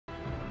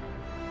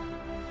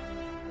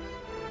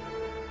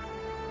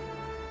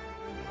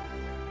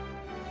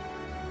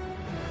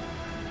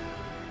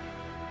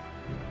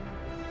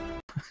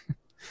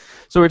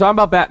So we're talking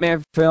about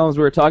Batman films.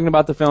 We're talking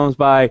about the films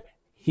by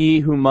He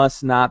Who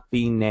Must Not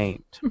Be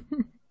Named.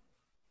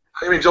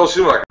 I mean Joel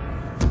Schumacher.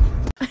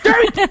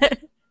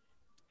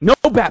 No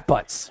bat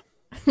butts.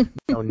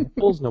 No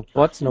nipples, no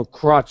butts, no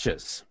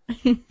crotches.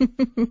 The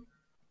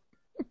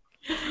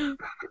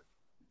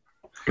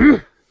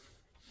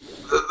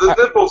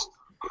nipples,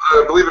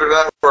 believe it or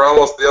not, were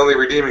almost the only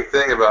redeeming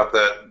thing about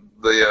that.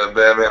 The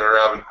Batman and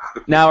Robin.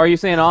 Now, are you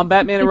saying on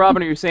Batman and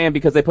Robin, or are you saying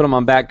because they put them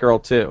on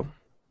Batgirl too?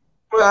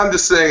 Well, I'm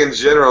just saying in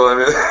general. I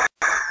mean,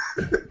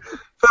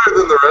 better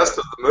than the rest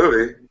of the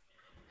movie.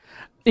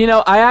 You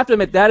know, I have to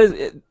admit that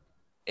is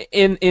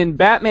in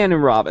Batman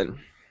and Robin.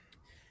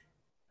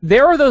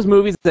 There are those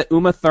movies that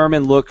Uma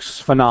Thurman looks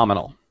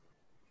phenomenal,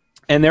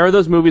 and there are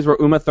those movies where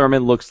Uma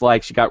Thurman looks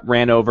like she got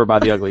ran over by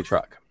the ugly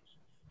truck.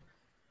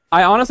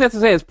 I honestly have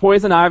to say, as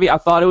Poison Ivy, I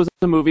thought it was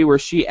a movie where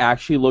she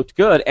actually looked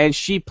good, and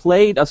she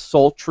played a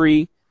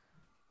sultry,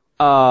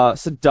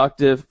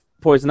 seductive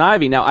Poison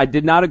Ivy. Now, I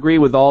did not agree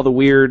with all the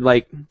weird,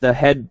 like, the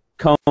head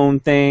cone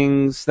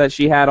things that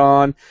she had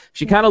on.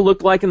 She kind of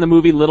looked like in the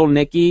movie Little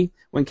Nicky,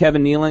 when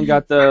Kevin Nealon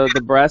got the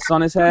breasts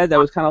on his head. That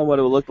was kind of what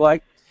it would look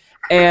like.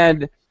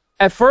 And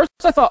at first,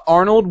 I thought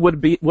Arnold would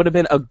have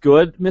been a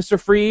good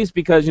Mr. Freeze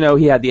because, you know,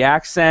 he had the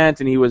accent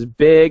and he was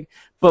big.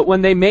 But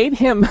when they made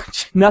him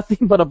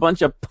nothing but a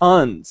bunch of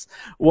puns,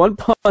 one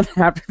pun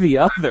after the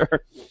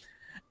other,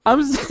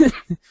 I'm just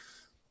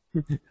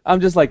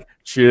like,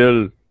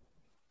 chill.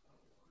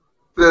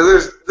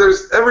 There's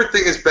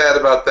everything is bad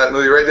about that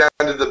movie, right down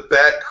to the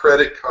Bat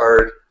credit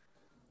card.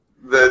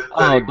 Don't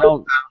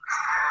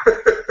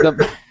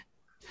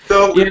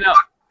you know,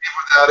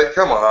 without it.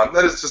 Come on,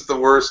 that is just the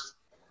worst.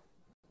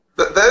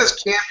 That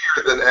is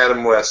campier than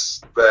Adam West's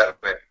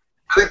Batman.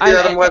 I think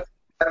Adam West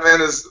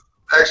Batman is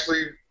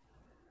actually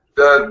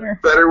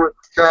better with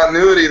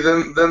continuity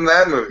than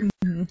that movie.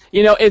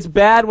 You know, it's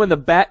bad when the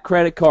Bat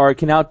credit card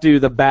can outdo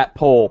the Bat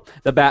pole,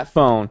 the Bat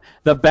phone,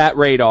 the Bat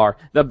radar,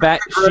 the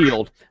Bat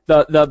shield,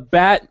 the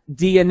Bat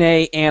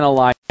DNA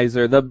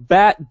analyzer, the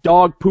Bat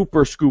dog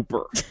pooper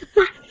scooper.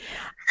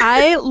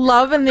 I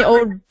love in the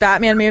old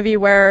Batman movie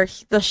where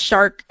the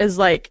shark is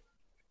like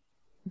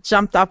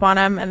jumped up on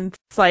him, and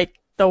it's like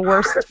the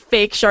worst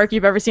fake shark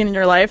you've ever seen in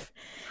your life.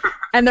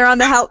 And they're on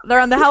the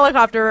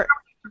helicopter.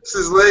 It's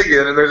his leg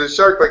in, and there's a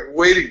shark like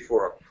waiting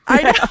for him.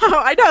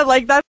 I know,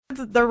 like that's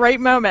the right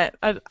moment.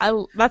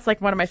 That's like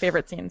one of my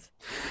favorite scenes.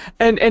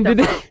 And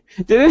did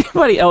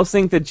anybody else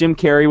think that Jim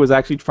Carrey was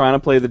actually trying to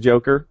play the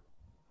Joker?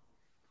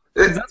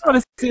 That's what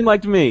it seemed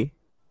like to me.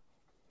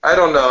 I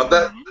don't know. I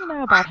don't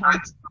know about him.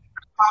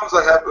 Problems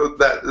I have with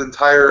that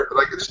entire,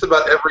 like just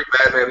about every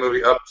Batman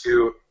movie up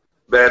to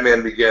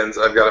Batman Begins,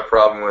 I've got a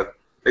problem with.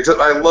 Except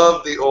I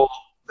love the old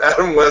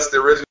Adam West, the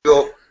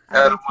original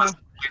Adam West,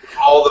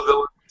 all the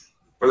villains.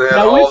 Where they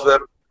had all of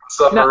them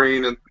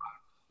submarine and.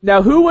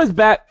 Now, who was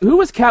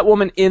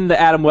Catwoman in the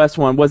Adam West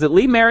one? Was it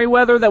Lee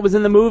Merriweather that was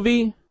in the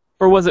movie,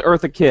 or was it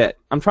Eartha Kitt?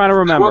 I'm trying to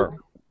remember.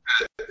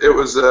 It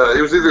was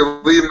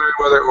either Lee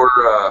Merriweather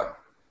or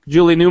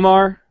Julie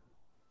Newmar.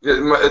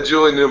 Yeah,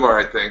 Julie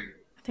Newmar, I think.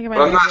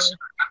 But I'm not sure.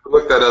 I have to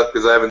look that up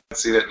because I haven't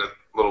seen it in a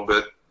little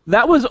bit.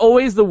 That was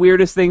always the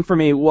weirdest thing for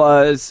me,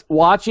 was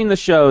watching the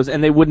shows,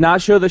 and they would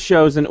not show the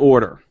shows in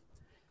order.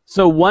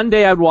 So one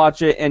day I'd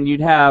watch it, and you'd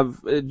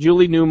have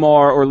Julie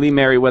Newmar or Lee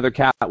Merriweather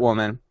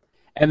Catwoman.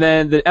 And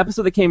then the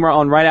episode that came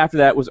on right after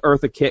that was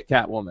Eartha Kitt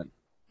Catwoman.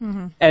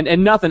 Mm-hmm.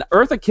 And nothing.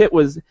 Eartha Kitt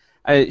was,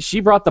 she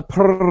brought the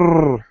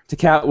prrrr to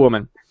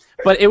Catwoman.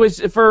 But it was,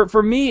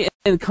 for me,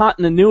 in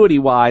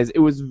continuity-wise, it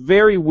was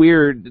very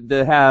weird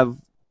to have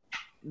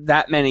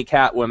that many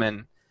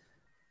Catwomen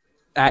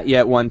at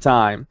yet one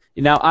time.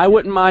 Now, I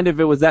wouldn't mind if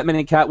it was that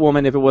many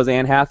Catwoman, if it was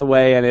Anne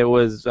Hathaway and it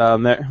was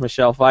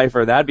Michelle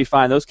Pfeiffer. That'd be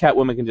fine. Those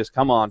Catwomen can just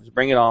come on. Just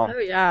bring it on. Oh,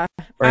 yeah.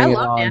 I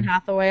loved Anne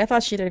Hathaway. I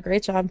thought she did a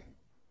great job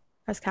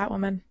as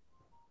Catwoman.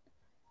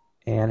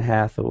 Anne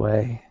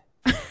Hathaway.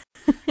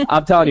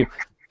 I'm telling you,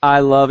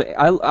 I love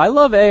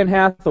Anne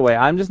Hathaway.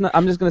 I'm just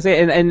gonna say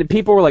it. And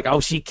people were like,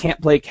 "Oh, she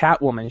can't play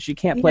Catwoman. She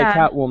can't play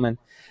Catwoman."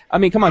 I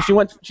mean, come on. She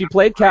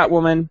played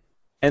Catwoman,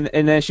 and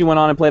then she went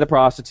on and played a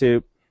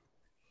prostitute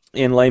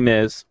in Les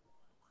Mis.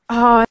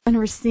 Oh, I've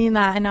never seen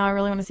that. I know. I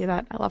really want to see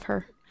that. I love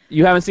her.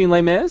 You haven't seen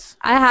Les Mis?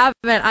 I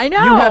haven't. I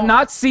know. You have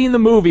not seen the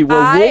movie where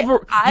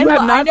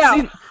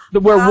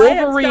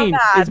Wolverine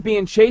is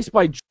being chased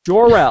by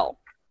Jor-El.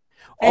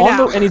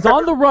 And he's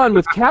on the run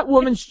with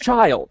Catwoman's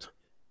child.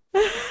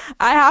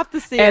 I have to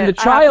see it. And the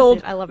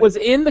child was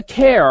in the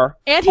care.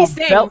 And he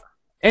sings.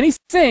 And he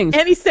sings.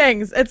 And he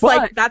sings. It's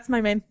like, that's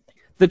my main.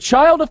 The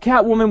child of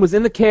Catwoman was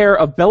in the care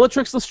of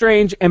Bellatrix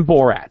Lestrange and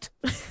Borat.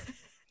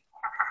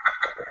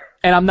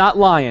 And I'm not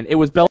lying. It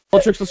was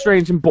Bellatrix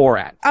Lestrange and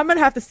Borat. I'm going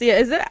to have to see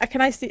it. Is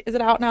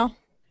it out now?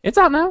 It's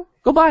out now.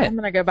 Go buy it. I'm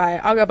going to go buy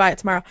it. I'll go buy it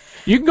tomorrow.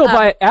 You can go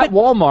buy it at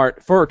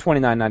Walmart for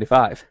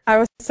 $29.95. I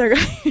was so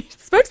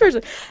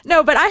spokesperson.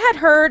 No, but I had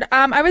heard,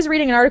 I was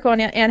reading an article on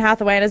Anne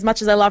Hathaway, and as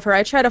much as I love her,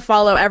 I try to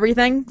follow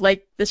everything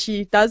like that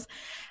she does.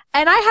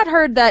 And I had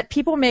heard that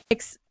people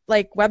make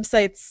like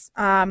websites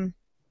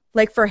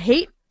like for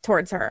hate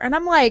towards her. And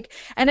I'm like,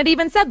 and it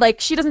even said, like,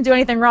 she doesn't do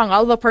anything wrong.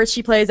 All the parts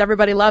she plays,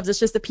 everybody loves. It's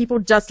just that people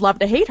just love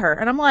to hate her.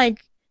 And I'm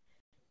like,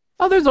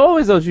 oh, there's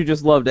always those you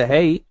just love to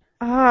hate.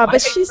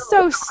 but she's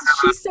so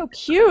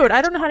cute.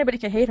 I don't know how anybody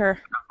can hate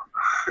her.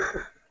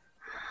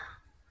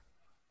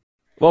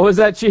 What was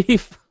that,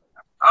 Chief?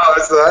 Oh,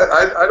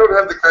 I don't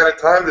have the kind of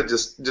time to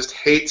just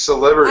hate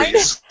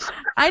celebrities.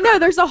 I know.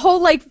 There's a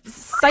whole like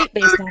site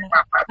based on it.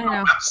 I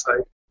know.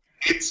 Website.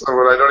 Hate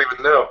someone I don't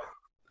even know.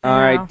 All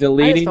right,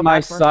 deleting my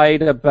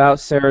site about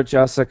Sarah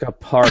Jessica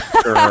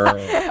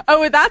Parker.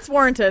 Oh, that's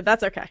warranted.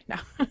 That's okay. No.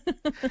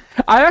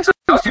 I actually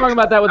was talking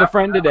about that with a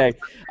friend today.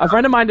 A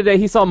friend of mine today,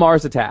 he saw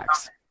Mars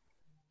Attacks.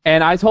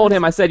 And I told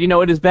him, I said, you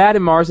know, it is bad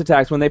in Mars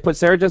Attacks when they put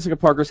Sarah Jessica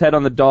Parker's head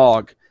on the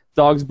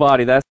dog's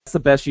body. That's the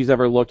best she's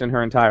ever looked in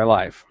her entire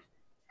life.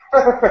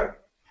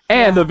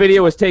 And the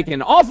video was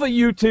taken off of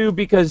YouTube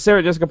because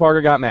Sarah Jessica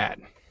Parker got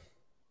mad.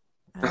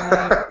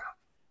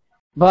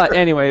 But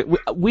anyway,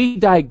 we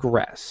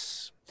digress.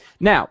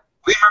 Now,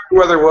 Lee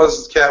Merriweather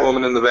was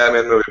Catwoman in the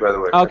Batman movie, by the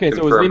way. Okay, so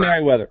it was Lee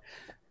Merriweather.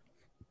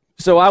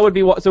 So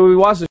we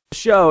watched the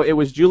show. It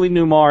was Julie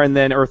Newmar and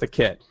then Eartha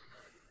Kitt.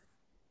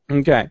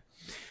 Okay.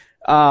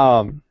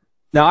 Now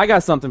I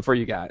got something for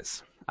you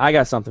guys. I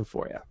got something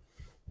for you.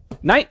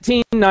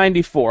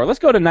 1994. Let's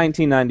go to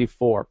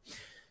 1994.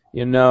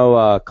 You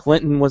know,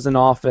 Clinton was in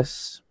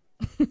office.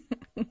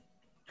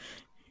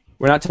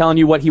 We're not telling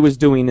you what he was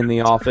doing in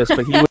the office,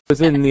 but he was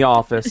in the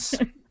office.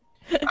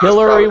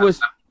 Hillary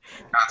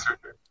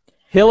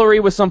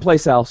was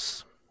someplace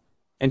else.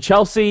 And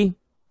Chelsea,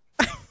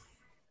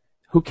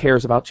 who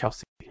cares about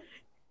Chelsea?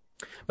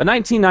 But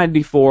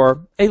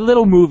 1994, a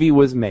little movie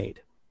was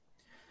made.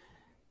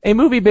 A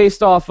movie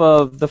based off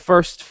of the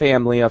first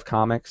family of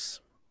comics.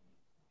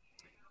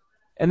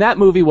 And that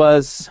movie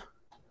was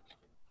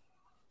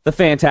The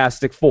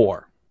Fantastic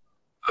Four.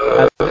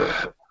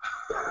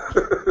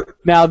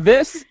 Now,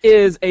 this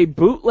is a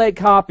bootleg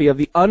copy of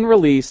the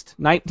unreleased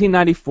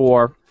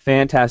 1994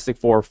 Fantastic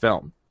Four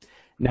film.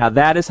 Now,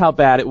 that is how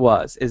bad it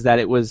was, is that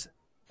it was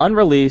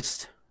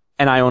unreleased,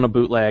 and I own a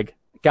bootleg.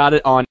 Got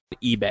it on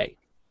eBay.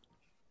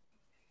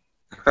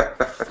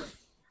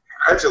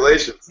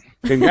 Congratulations.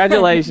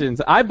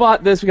 Congratulations. I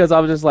bought this because I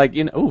was just like,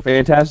 you know, ooh,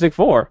 Fantastic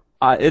Four.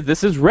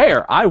 This is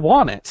rare. I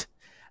want it.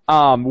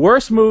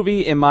 Worst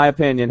movie, in my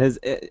opinion.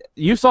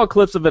 You saw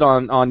clips of it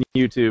on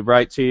YouTube,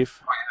 right,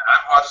 Chief? Oh, yeah,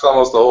 I watched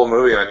almost the whole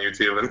movie on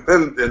YouTube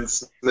and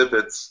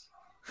snippets.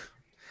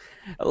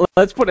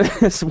 Let's put it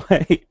this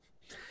way.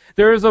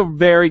 There is a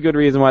very good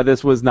reason why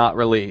this was not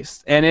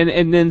released. And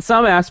in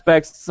some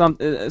aspects,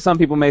 some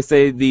people may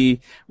say the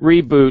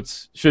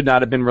reboots should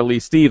not have been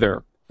released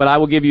either. But I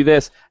will give you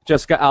this,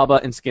 Jessica Alba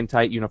in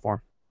skin-tight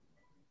uniform.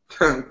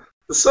 The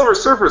Silver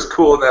Surfer is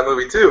cool in that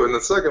movie, too, in the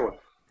second one.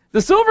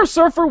 The Silver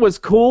Surfer was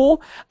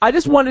cool. I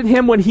just wanted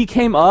him, when he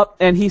came up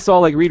and he saw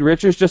like Reed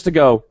Richards, just to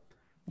go,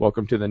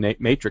 "Welcome to the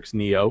Matrix,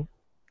 Neo."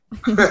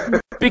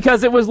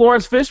 Because it was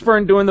Lawrence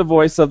Fishburne doing the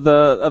voice of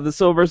the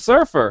Silver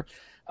Surfer.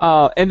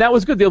 And that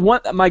was good.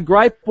 My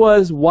gripe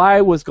was,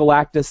 why was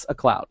Galactus a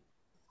cloud?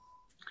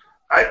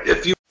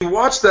 If you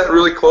watch that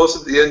really close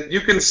at the end,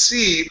 you can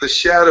see the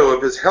shadow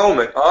of his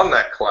helmet on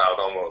that cloud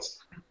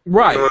almost.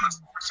 Right. You know, when the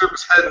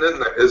Surfer's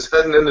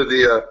heading into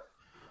the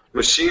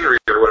machinery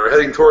or whatever,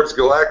 heading towards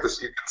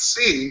Galactus, you can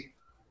see,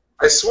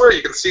 I swear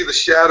you can see the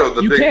shadow of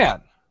the big...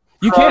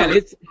 You can.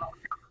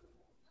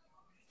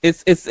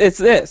 It's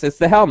this. It's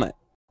the helmet.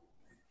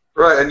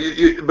 Right,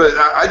 and but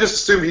I just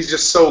assume he's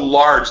just so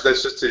large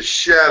that's just his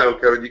shadow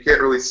coming. You can't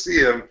really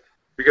see him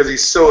because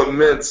he's so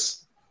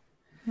immense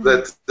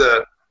that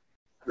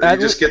you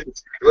just get a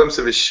glimpse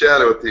of his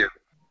shadow at the end.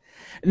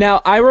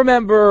 Now, I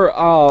remember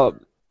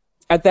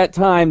at that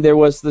time there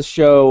was the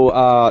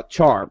show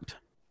Charmed.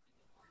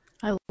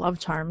 I love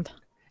Charmed.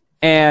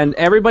 And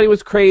everybody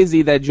was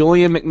crazy that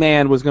Julian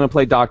McMahon was going to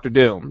play Doctor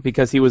Doom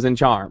because he was in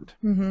Charmed.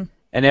 Mm-hmm.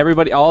 And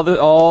everybody, all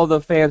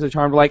the fans of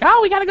Charmed were like, "Oh,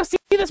 we got to go see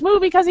this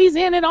movie because he's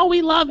in it. Oh,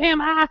 we love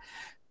him."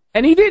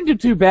 And he didn't do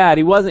too bad.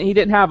 He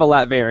didn't have a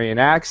Latvian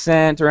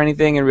accent or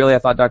anything. And really, I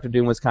thought Doctor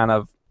Doom was kind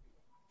of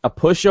a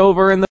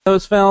pushover in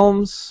those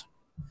films.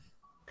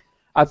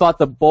 I thought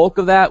the bulk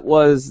of that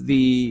was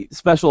the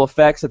special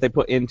effects that they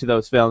put into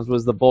those films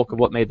was the bulk of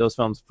what made those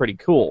films pretty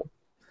cool.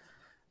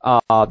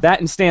 That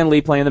and Stan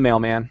Lee playing the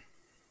mailman.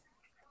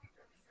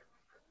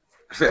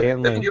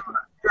 Stan Lee. You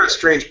hear a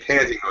strange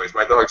panting noise.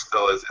 My dog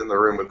still is in the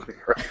room with me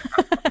right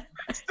now.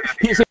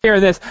 He's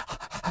hearing this.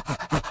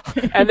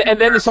 and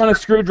then the sonic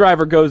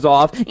screwdriver goes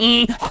off. That's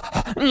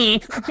not me,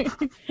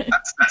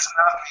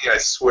 I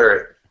swear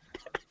it.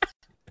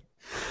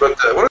 But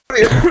one of the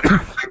interesting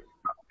things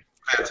about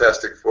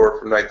Fantastic Four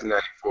from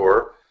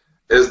 1994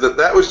 is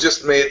that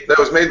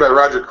was made by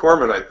Roger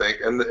Corman, I think,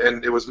 and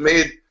it was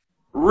made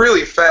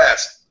really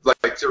fast,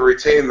 like to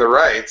retain the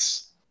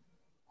rights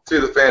to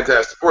the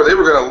Fantastic Four. They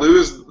were going to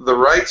lose the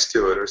rights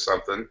to it or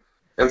something,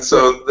 and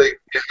so they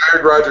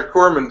hired Roger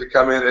Corman to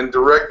come in and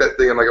direct that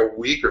thing in like a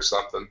week or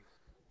something,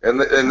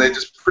 and they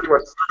just pretty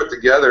much threw it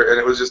together, and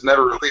it was just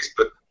never released.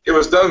 But it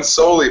was done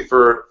solely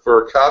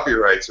for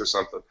copyrights or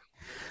something.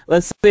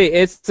 Let's see.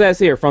 It says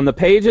here, from the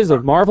pages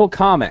of Marvel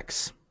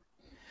Comics,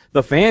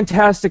 the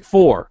Fantastic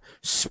Four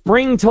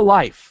spring to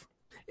life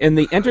in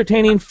the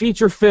entertaining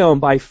feature film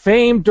by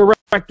famed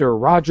director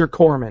Roger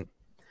Corman.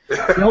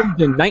 Filmed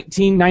in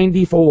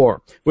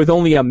 1994 with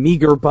only a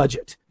meager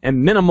budget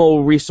and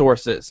minimal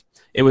resources,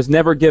 it was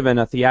never given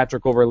a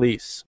theatrical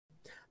release.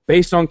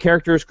 Based on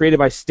characters created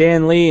by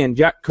Stan Lee and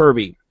Jack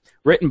Kirby,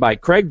 written by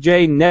Craig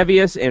J.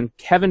 Nevius and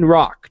Kevin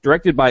Rock,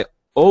 directed by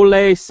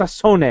Ole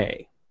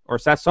Sassone, or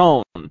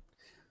Sassone.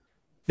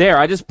 There,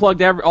 I just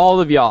plugged all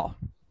of y'all.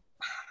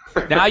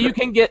 Now you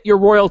can get your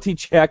royalty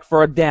check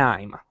for a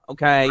dime.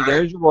 Okay,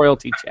 there's your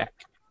royalty check.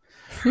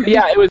 But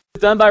yeah, it was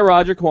done by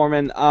Roger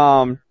Corman.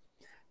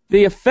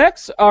 The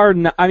effects are,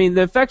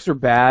 the effects are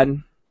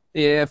bad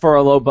for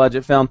a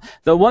low-budget film.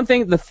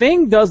 The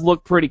Thing does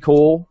look pretty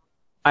cool.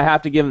 I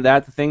have to give him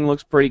that. The Thing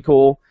looks pretty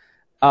cool.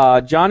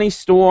 Johnny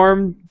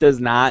Storm does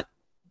not.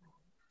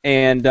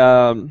 And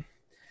I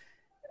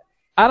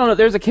don't know.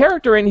 There's a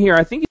character in here.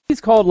 I think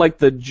he's called like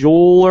the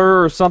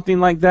Jeweler or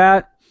something like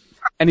that.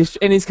 And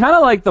he's kind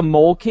of like the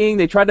Mole King.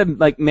 They tried to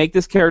like make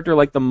this character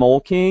like the Mole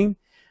King.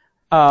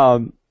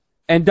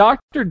 And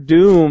Doctor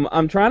Doom,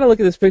 I'm trying to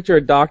look at this picture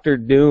of Doctor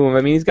Doom.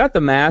 I mean, he's got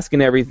the mask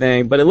and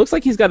everything, but it looks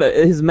like he's got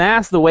his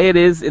mask, the way it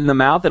is in the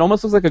mouth, it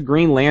almost looks like a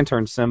Green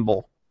Lantern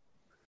symbol.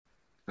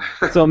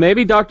 So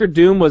maybe Doctor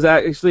Doom was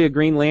actually a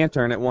Green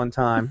Lantern at one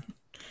time.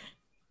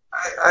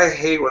 I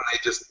hate when they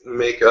just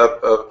make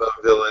up a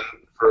villain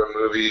for a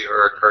movie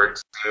or a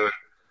cartoon.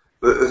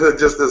 It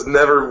just has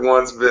never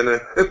once been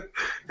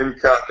in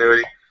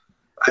continuity.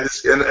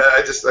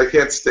 I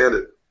can't stand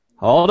it.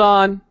 Hold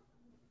on.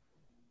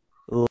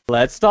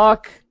 Let's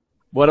talk.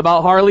 What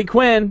about Harley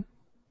Quinn?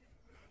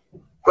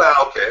 Well,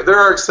 okay, there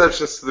are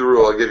exceptions to the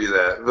rule. I'll give you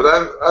that. But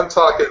I'm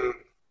talking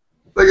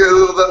like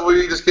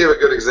we just gave a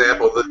good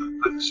example. Like,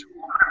 what was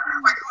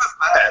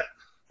that?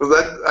 Was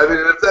that? I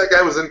mean, if that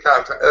guy was in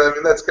contact, I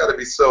mean, that's got to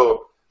be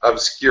so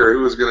obscure.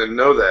 Who was going to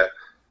know that?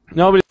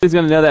 Nobody's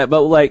going to know that.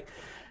 But like,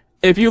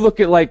 if you look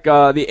at like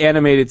the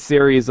animated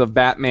series of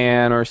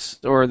Batman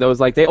or those,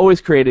 like, they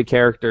always created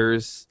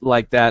characters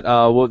like that.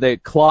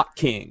 Clock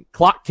King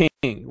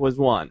was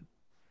one.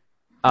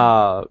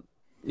 That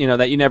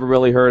you never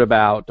really heard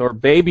about. Or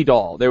Baby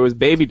Doll. There was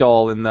Baby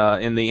Doll in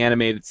the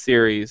animated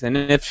series. And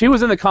if she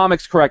was in the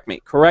comics, correct me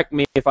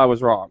if I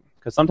was wrong,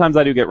 because sometimes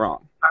I do get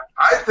wrong.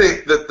 I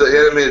think that the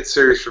animated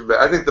series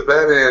I think the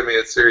Batman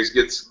animated series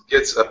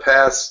gets a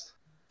pass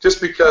just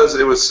because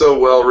it was so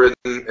well written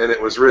and it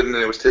was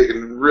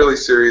taken really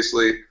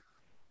seriously,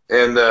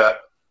 and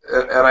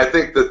I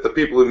think that the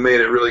people who made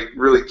it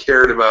really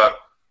cared about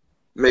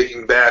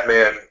making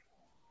Batman.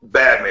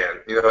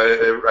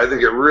 I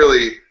think it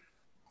really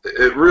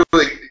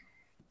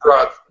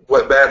brought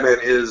what Batman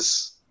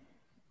is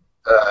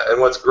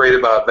and what's great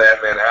about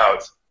Batman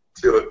out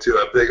to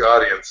a big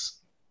audience.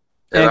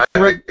 And I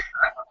think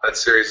that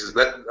series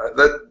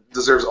that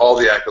deserves all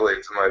the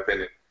accolades, in my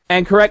opinion.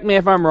 And correct me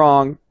if I'm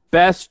wrong.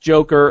 Best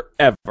Joker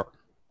ever.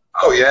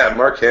 Oh yeah,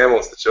 Mark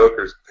Hamill's the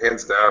Joker,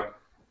 hands down.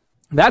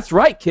 That's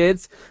right,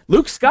 kids.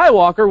 Luke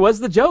Skywalker was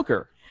the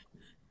Joker.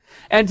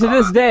 And to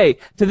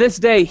this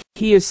day,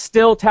 he is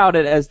still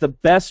touted as the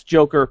best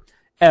Joker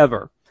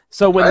ever.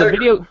 So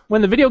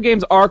when the video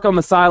games Arkham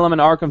Asylum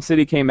and Arkham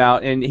City came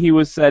out, and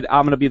he said,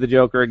 "I'm going to be the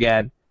Joker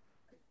again."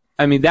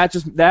 I mean, that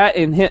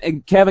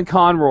and Kevin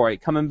Conroy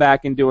coming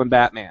back and doing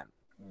Batman.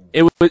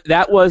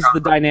 That was the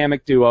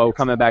dynamic duo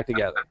coming back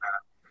together.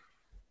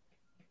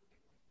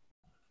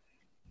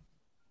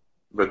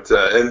 But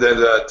and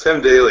then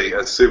Tim Daly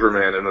as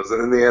Superman in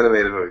the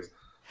animated movies.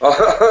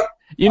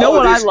 You know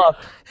what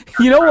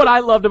I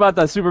loved about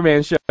that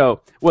Superman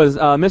show was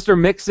Mr.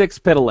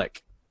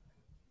 Mixix-Pitalik.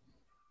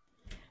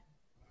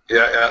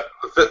 Yeah.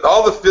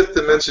 All the Fifth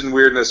Dimension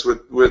weirdness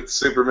with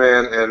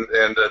Superman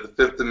and the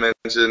Fifth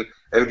Dimension,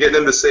 and getting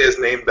him to say his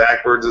name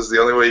backwards is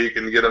the only way you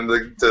can get him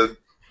to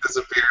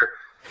disappear.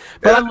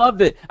 But I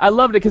loved it. I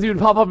loved it because he would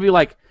pop up and be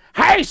like,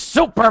 "Hey,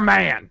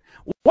 Superman,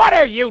 what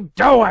are you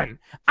doing?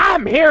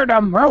 I'm here to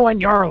ruin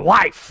your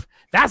life.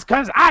 That's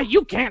because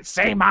you can't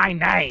say my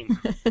name."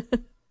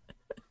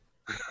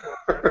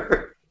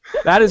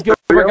 That is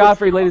Gilbert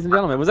Gottfried, ladies and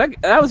gentlemen.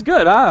 That was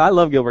good. I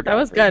love Gilbert Gottfried.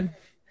 That was good.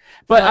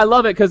 But I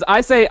love it because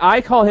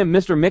I call him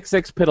Mr.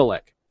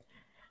 Mixix-Pitalik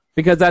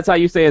because that's how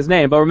you say his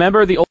name. But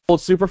remember the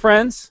old Super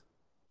Friends?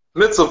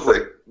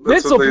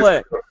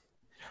 Mxyzptlk.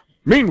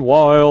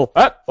 Meanwhile,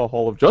 at the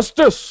Hall of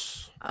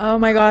Justice. Oh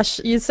my gosh,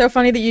 it's so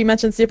funny that you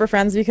mentioned Super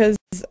Friends because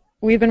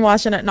we've been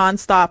watching it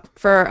nonstop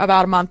for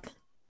about a month.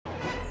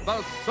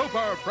 The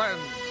Super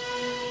Friends.